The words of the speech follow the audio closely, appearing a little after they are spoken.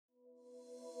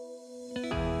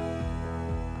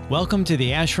Welcome to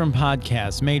the Ashram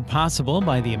Podcast, made possible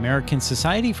by the American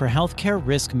Society for Healthcare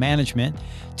Risk Management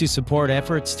to support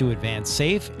efforts to advance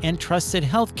safe and trusted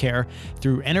healthcare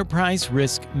through enterprise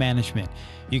risk management.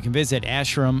 You can visit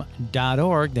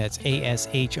ashram.org, that's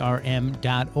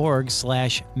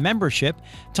ashrm.org/membership,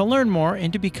 to learn more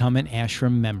and to become an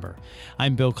Ashram member.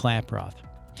 I'm Bill Klaproth.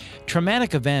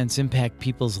 Traumatic events impact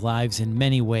people's lives in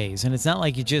many ways, and it's not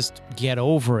like you just get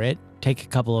over it, take a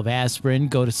couple of aspirin,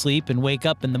 go to sleep, and wake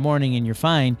up in the morning and you're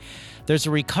fine. There's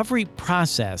a recovery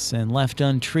process, and left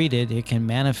untreated, it can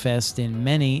manifest in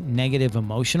many negative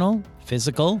emotional,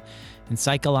 physical, and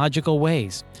psychological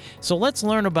ways. So let's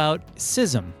learn about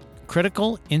CISM,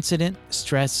 Critical Incident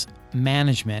Stress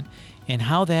Management, and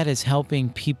how that is helping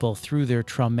people through their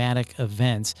traumatic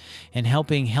events and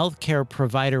helping healthcare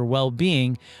provider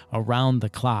well-being around the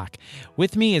clock.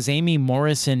 With me is Amy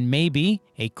Morrison-Mabey,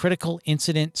 a Critical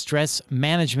Incident Stress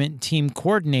Management Team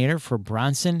Coordinator for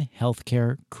Bronson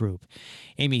Healthcare Group.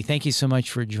 Amy, thank you so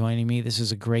much for joining me. This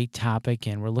is a great topic,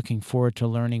 and we're looking forward to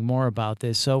learning more about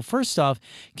this. So first off,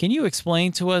 can you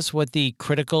explain to us what the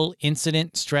Critical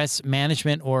Incident Stress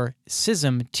Management, or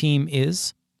CISM, team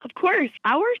is? Of course.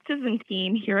 Our CISM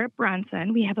team here at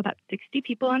Bronson, we have about 60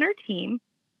 people on our team,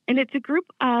 and it's a group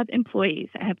of employees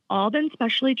that have all been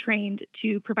specially trained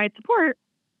to provide support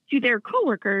to their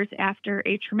coworkers after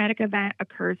a traumatic event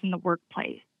occurs in the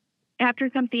workplace.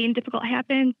 After something difficult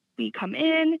happens, we come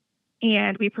in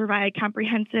and we provide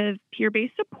comprehensive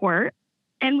peer-based support,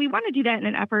 and we want to do that in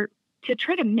an effort to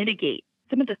try to mitigate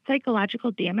some of the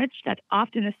psychological damage that's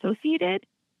often associated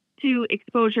to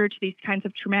exposure to these kinds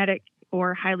of traumatic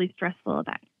or highly stressful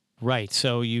events. Right.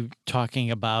 So you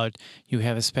talking about you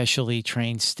have a specially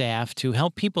trained staff to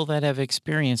help people that have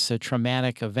experienced a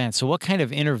traumatic event. So what kind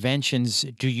of interventions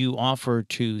do you offer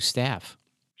to staff?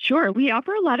 Sure. We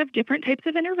offer a lot of different types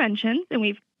of interventions, and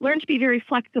we've learned to be very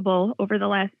flexible over the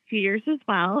last few years as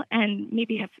well, and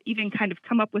maybe have even kind of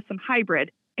come up with some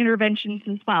hybrid interventions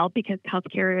as well, because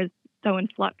healthcare is so in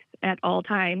flux at all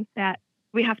times that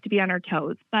we have to be on our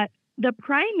toes. But the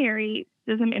primary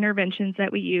CISM interventions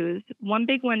that we use, one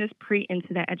big one is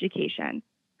pre-incident education.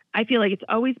 I feel like it's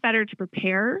always better to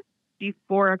prepare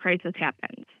before a crisis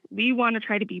happens. We want to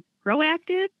try to be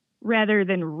proactive rather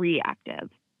than reactive.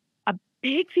 A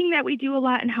big thing that we do a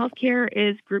lot in healthcare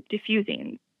is group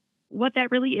diffusing. What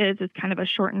that really is kind of a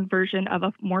shortened version of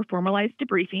a more formalized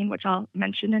debriefing, which I'll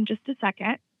mention in just a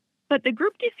second. But the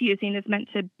group diffusing is meant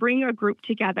to bring a group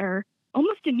together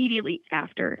almost immediately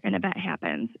after an event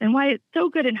happens. And why it's so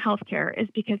good in healthcare is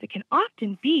because it can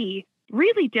often be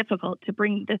really difficult to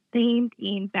bring the same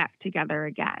team back together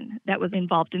again that was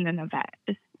involved in an event,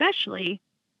 especially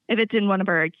if it's in one of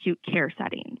our acute care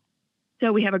settings.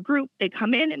 So we have a group, they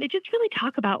come in and they just really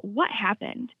talk about what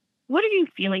happened. What are you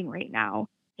feeling right now?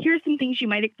 Here are some things you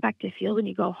might expect to feel when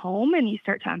you go home and you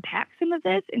start to unpack some of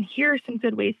this. And here are some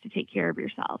good ways to take care of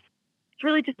yourself. It's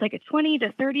really just like a 20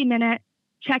 to 30 minute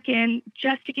check-in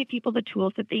just to give people the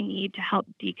tools that they need to help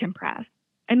decompress.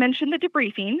 I mentioned the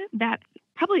debriefing. That's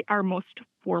probably our most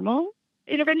formal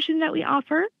intervention that we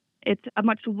offer. It's a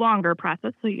much longer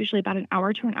process, so usually about an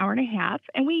hour to an hour and a half.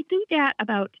 And we do that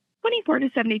about 24 to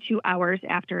 72 hours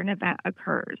after an event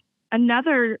occurs.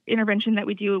 Another intervention that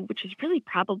we do, which is really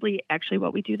probably actually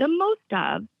what we do the most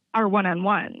of, are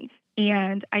one-on-ones.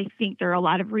 And I think there are a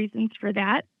lot of reasons for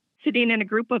that. Sitting in a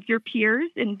group of your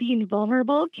peers and being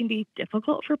vulnerable can be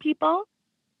difficult for people.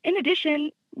 In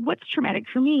addition, what's traumatic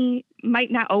for me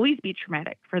might not always be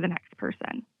traumatic for the next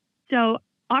person. So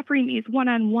offering these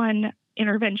one-on-one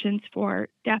interventions for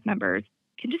staff members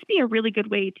can just be a really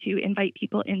good way to invite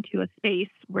people into a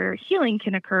space where healing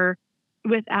can occur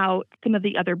without some of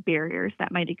the other barriers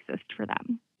that might exist for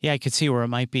them. Yeah, I could see where it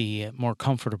might be more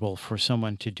comfortable for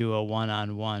someone to do a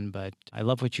one-on-one, but I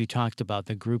love what you talked about,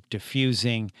 the group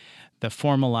diffusing, the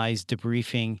formalized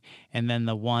debriefing, and then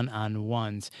the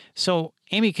one-on-ones. So,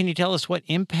 Amy, can you tell us what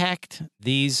impact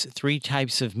these three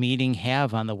types of meeting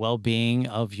have on the well-being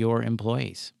of your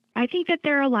employees? I think that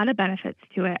there are a lot of benefits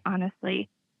to it, honestly.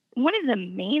 One of the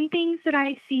main things that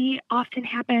I see often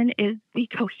happen is the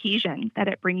cohesion that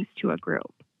it brings to a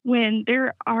group. When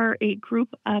there are a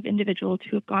group of individuals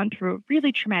who have gone through a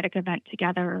really traumatic event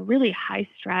together, a really high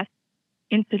stress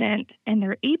incident, and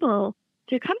they're able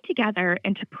to come together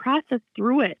and to process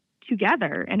through it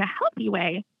together in a healthy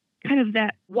way, kind of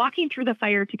that walking through the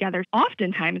fire together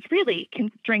oftentimes really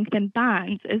can strengthen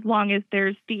bonds as long as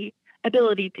there's the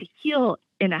ability to heal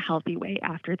in a healthy way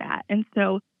after that. And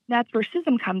so that's where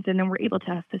CISM comes in, and we're able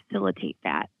to facilitate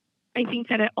that. I think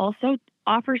that it also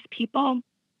offers people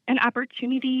an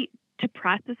opportunity to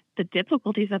process the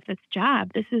difficulties of this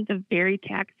job. This is a very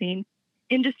taxing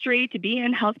industry, to be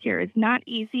in healthcare is not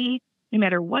easy, no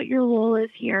matter what your role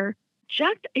is here.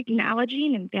 Just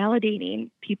acknowledging and validating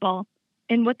people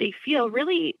and what they feel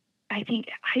really, I think,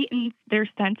 heightens their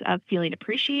sense of feeling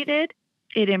appreciated.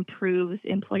 It improves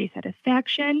employee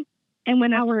satisfaction. And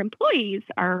when our employees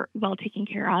are well taken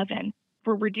care of and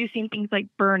we're reducing things like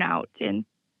burnout and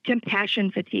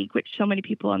compassion fatigue, which so many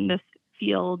people in this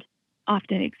field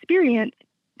often experience,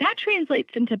 that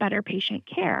translates into better patient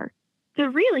care. So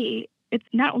really, it's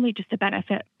not only just a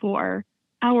benefit for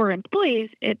our employees,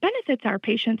 it benefits our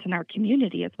patients and our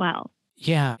community as well.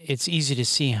 Yeah, it's easy to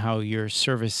see how your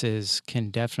services can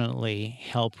definitely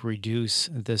help reduce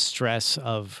the stress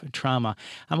of trauma.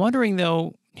 I'm wondering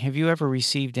though, have you ever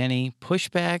received any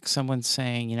pushback? Someone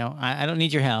saying, I don't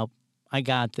need your help. I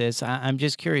got this. I'm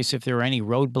just curious if there are any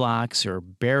roadblocks or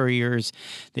barriers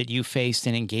that you faced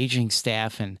in engaging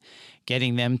staff and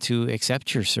getting them to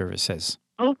accept your services.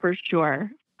 Oh, for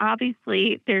sure.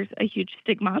 Obviously, there's a huge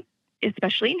stigma,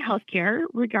 especially in healthcare,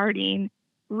 regarding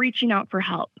reaching out for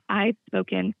help. I've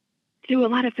spoken to a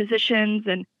lot of physicians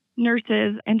and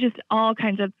nurses and just all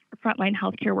kinds of frontline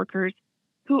healthcare workers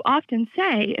who often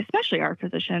say, especially our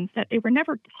physicians, that they were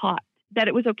never taught that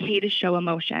it was okay to show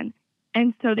emotion.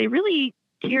 And so they really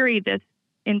carry this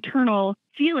internal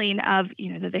feeling of,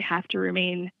 that they have to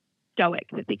remain stoic,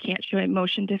 that they can't show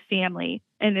emotion to family,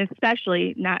 and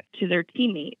especially not to their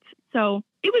teammates. So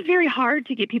it was very hard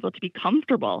to get people to be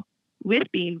comfortable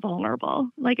with being vulnerable.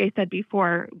 Like I said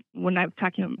before, when I was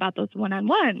talking about those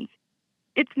one-on-ones,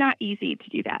 it's not easy to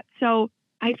do that. So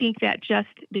I think that just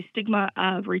the stigma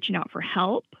of reaching out for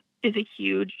help is a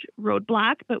huge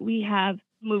roadblock, but we have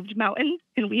moved mountains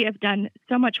and we have done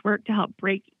so much work to help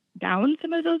break down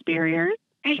some of those barriers.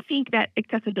 I think that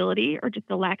accessibility or just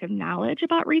the lack of knowledge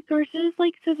about resources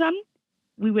like CISM,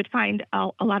 we would find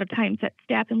a lot of times that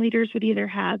staff and leaders would either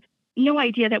have no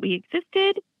idea that we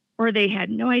existed or they had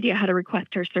no idea how to request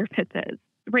our services.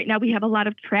 Right now, we have a lot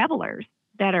of travelers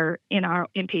that are in our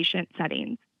inpatient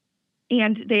settings,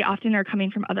 and they often are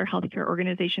coming from other healthcare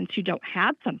organizations who don't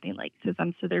have something like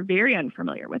CISM, so they're very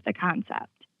unfamiliar with the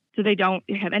concept. So they don't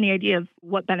have any idea of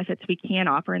what benefits we can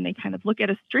offer, and they kind of look at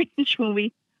us strange when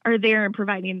we are there and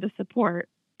providing the support.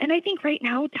 And I think right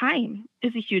now, time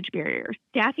is a huge barrier.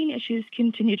 Staffing issues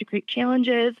continue to create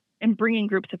challenges in bringing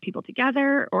groups of people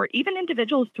together or even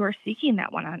individuals who are seeking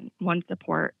that one-on-one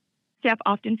support. Staff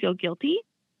often feel guilty,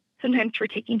 sometimes for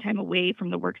taking time away from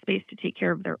the workspace to take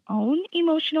care of their own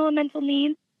emotional and mental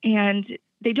needs, and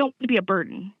they don't want to be a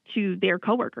burden to their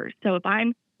coworkers. So if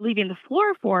I'm leaving the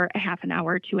floor for a half an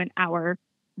hour to an hour,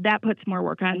 that puts more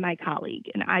work on my colleague,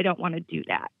 and I don't want to do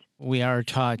that. We are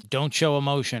taught, don't show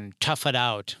emotion, tough it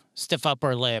out, stiff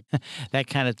upper lip, that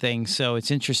kind of thing. So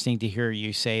it's interesting to hear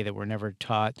you say that we're never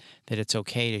taught that it's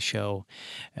okay to show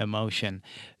emotion.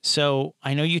 So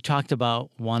I know you talked about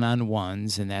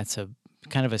one-on-ones, and that's a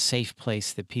kind of a safe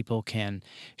place that people can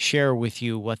share with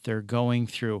you what they're going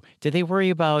through. Do they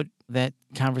worry about that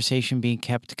conversation being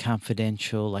kept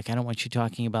confidential? Like, I don't want you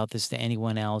talking about this to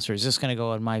anyone else, or is this going to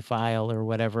go in my file or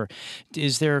whatever?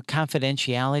 Is there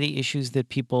confidentiality issues that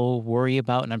people worry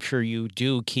about? And I'm sure you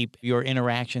do keep your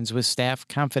interactions with staff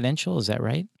confidential. Is that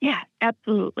right? Yeah,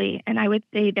 absolutely. And I would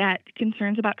say that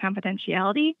concerns about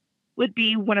confidentiality would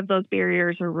be one of those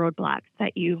barriers or roadblocks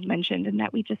that you mentioned and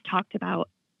that we just talked about.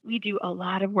 We do a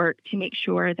lot of work to make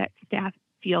sure that staff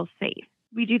feel safe.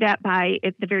 We do that by,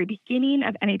 at the very beginning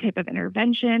of any type of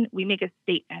intervention, we make a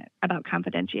statement about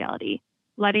confidentiality,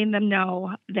 letting them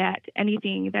know that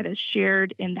anything that is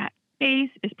shared in that space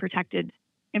is protected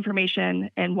information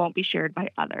and won't be shared by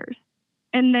others.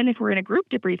 And then if we're in a group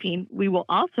debriefing, we will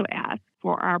also ask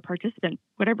for our participants,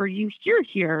 whatever you hear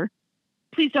here,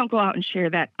 please don't go out and share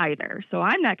that either. So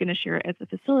I'm not going to share it as a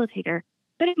facilitator,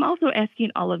 but I'm also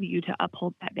asking all of you to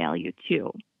uphold that value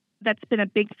too. That's been a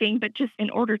big thing, but just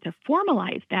in order to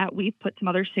formalize that, we've put some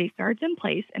other safeguards in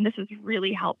place, and this has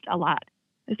really helped a lot,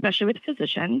 especially with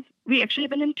physicians. We actually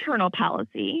have an internal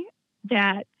policy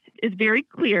that is very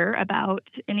clear about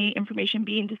any information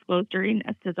being disclosed during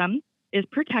a CISM is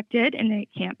protected and it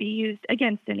can't be used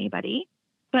against anybody.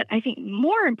 But I think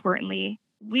more importantly,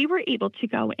 we were able to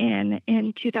go in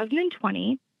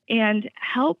 2020 and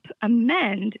help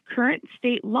amend current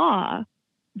state law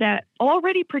that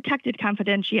already protected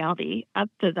confidentiality of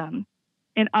CISM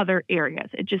in other areas.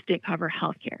 It just didn't cover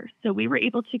healthcare. So we were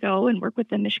able to go and work with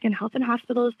the Michigan Health and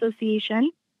Hospital Association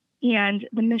and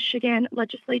the Michigan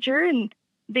legislature, and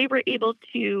they were able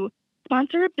to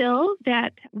sponsor a bill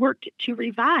that worked to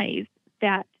revise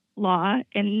that law,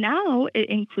 and now it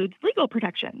includes legal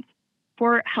protections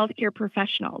for healthcare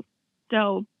professionals.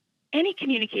 So any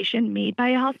communication made by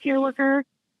a healthcare worker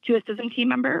to a CISM team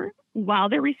member while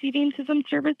they're receiving CISM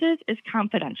services is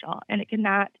confidential, and it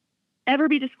cannot ever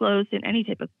be disclosed in any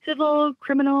type of civil,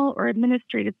 criminal, or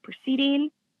administrative proceeding.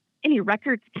 Any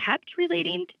records kept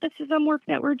relating to the CISM work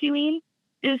that we're doing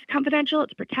is confidential.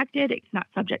 It's protected. It's not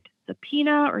subject to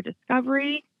subpoena or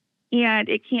discovery, and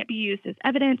it can't be used as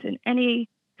evidence in any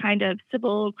kind of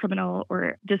civil, criminal,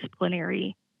 or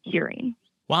disciplinary hearing.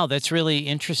 Wow, that's really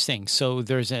interesting. So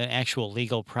there's an actual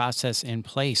legal process in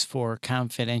place for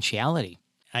confidentiality.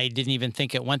 I didn't even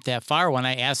think it went that far when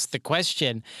I asked the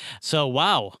question. So,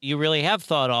 wow, you really have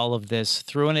thought all of this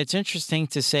through. And it's interesting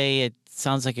to say it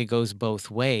sounds like it goes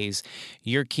both ways.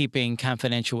 You're keeping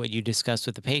confidential what you discussed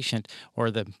with the patient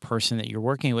or the person that you're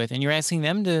working with, and you're asking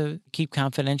them to keep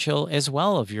confidential as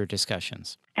well of your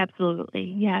discussions.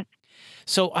 Absolutely, yes.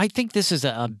 So I think this is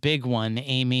a big one,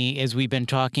 Amy, as we've been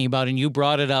talking about, and you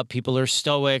brought it up. People are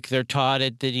stoic. They're taught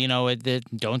it that,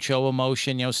 that don't show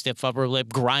emotion, stiff upper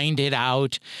lip, grind it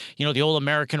out, the old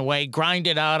American way, grind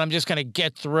it out. I'm just going to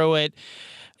get through it.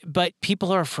 But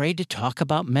people are afraid to talk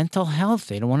about mental health.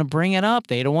 They don't want to bring it up.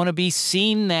 They don't want to be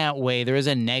seen that way. There is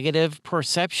a negative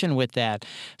perception with that.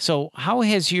 So how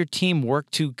has your team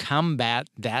worked to combat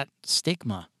that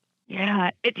stigma?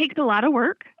 Yeah, it takes a lot of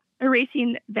work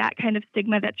erasing that kind of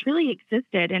stigma that's really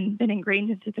existed and been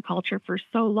ingrained into the culture for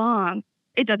so long.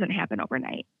 It doesn't happen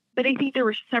overnight. But I think there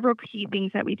were several key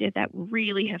things that we did that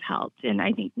really have helped. And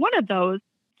I think one of those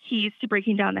keys to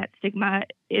breaking down that stigma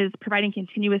is providing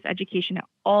continuous education at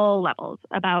all levels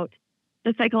about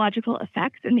the psychological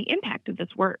effects and the impact of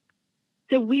this work.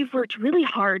 So we've worked really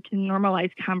hard to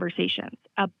normalize conversations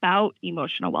about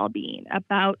emotional well-being,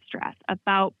 about stress,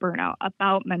 about burnout,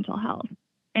 about mental health,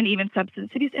 and even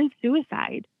substance abuse and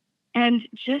suicide, and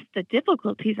just the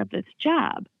difficulties of this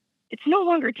job. It's no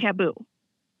longer taboo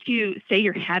to say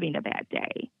you're having a bad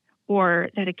day or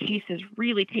that a case is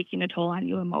really taking a toll on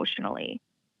you emotionally.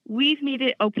 We've made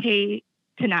it okay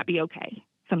to not be okay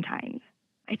sometimes.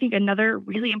 I think another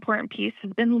really important piece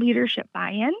has been leadership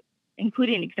buy-in,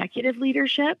 including executive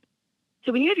leadership.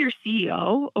 So when you have your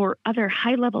CEO or other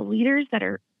high-level leaders that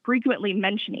are frequently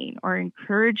mentioning or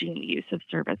encouraging the use of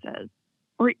services,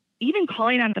 or even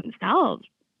calling on themselves,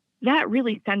 that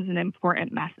really sends an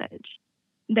important message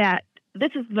that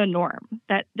this is the norm,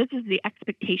 that this is the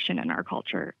expectation in our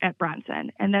culture at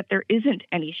Bronson, and that there isn't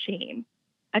any shame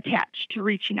attached to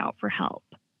reaching out for help.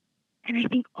 And I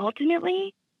think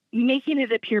ultimately, making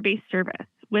it a peer-based service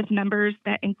with members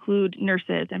that include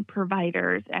nurses and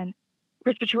providers and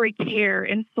respiratory care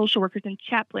and social workers and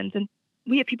chaplains. And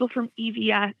we have people from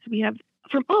EVS, we have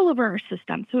from all over our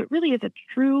system. So it really is a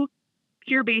true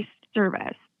peer-based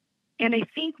service. And I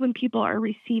think when people are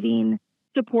receiving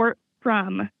support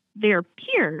from their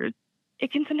peers,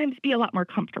 it can sometimes be a lot more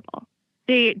comfortable.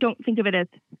 They don't think of it as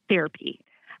therapy.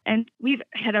 And we've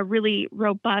had a really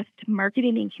robust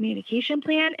marketing and communication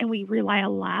plan, and we rely a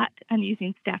lot on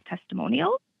using staff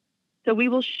testimonials. So we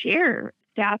will share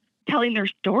staff telling their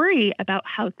story about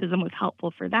how CISM was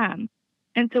helpful for them.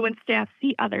 And so when staff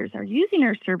see others are using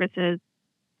our services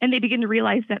and they begin to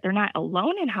realize that they're not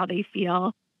alone in how they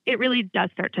feel, it really does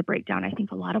start to break down, I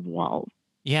think, a lot of walls.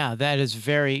 Yeah, that is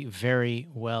very, very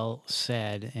well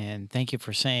said. And thank you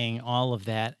for saying all of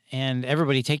that. And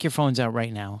everybody, take your phones out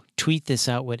right now. Tweet this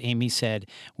out, what Amy said.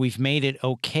 We've made it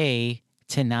okay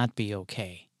to not be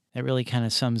okay. That really kind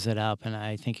of sums it up, and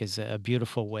I think is a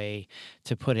beautiful way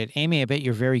to put it. Amy, I bet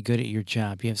you're very good at your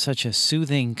job. You have such a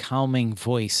soothing, calming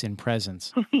voice and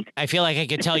presence. I feel like I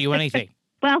could tell you anything.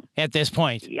 Well, at this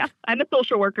point. Yeah, I'm a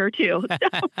social worker too.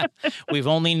 So. We've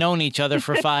only known each other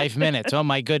for 5 minutes. Oh,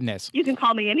 my goodness. You can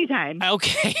call me anytime.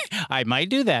 Okay, I might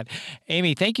do that.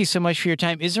 Amy, thank you so much for your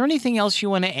time. Is there anything else you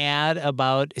want to add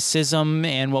about CISM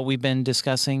and what we've been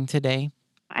discussing today?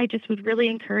 I just would really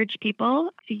encourage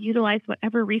people to utilize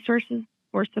whatever resources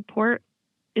or support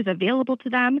is available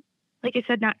to them. Like I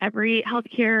said, not every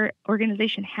healthcare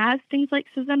organization has things like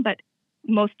CISM, but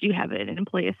most do have an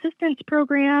employee assistance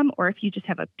program, or if you just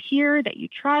have a peer that you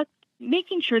trust,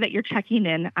 making sure that you're checking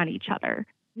in on each other,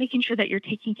 making sure that you're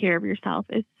taking care of yourself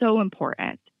is so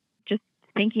important. Just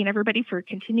thanking everybody for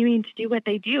continuing to do what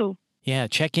they do. Yeah,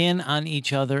 check in on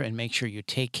each other and make sure you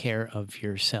take care of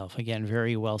yourself. Again,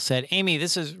 very well said. Amy,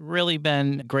 this has really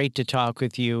been great to talk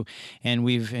with you, and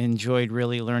we've enjoyed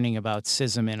really learning about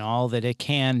CISM and all that it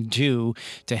can do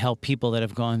to help people that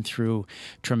have gone through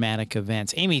traumatic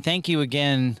events. Amy, thank you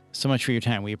again so much for your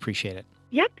time. We appreciate it.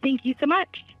 Yep, thank you so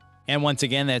much. And once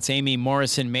again, that's Amy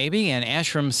Morrison-Mabey, and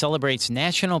ASHRM celebrates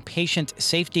National Patient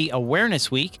Safety Awareness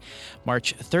Week,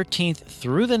 March 13th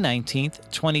through the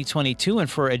 19th, 2022. And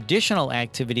for additional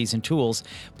activities and tools,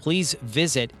 please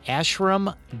visit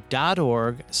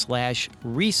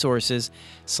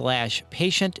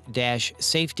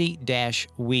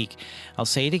ashram.org/resources/patient-safety-week. I'll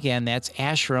say it again. That's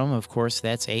ASHRM, of course,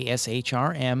 that's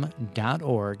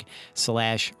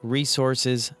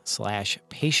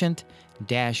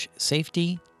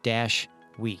ASHRM.org/resources/patient-safety-week.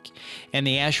 And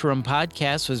the ASHRM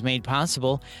podcast was made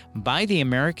possible by the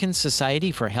American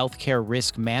Society for Healthcare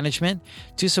Risk Management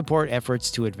to support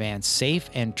efforts to advance safe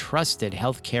and trusted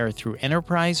healthcare through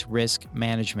enterprise risk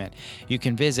management. You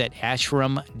can visit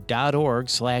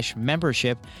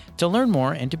ashram.org/membership to learn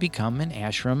more and to become an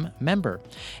ASHRM member.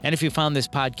 And if you found this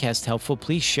podcast helpful,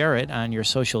 please share it on your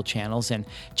social channels and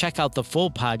check out the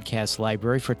full podcast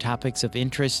library for topics of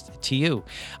interest to you.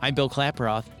 I'm Bill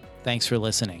Klaproth. Thanks for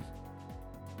listening.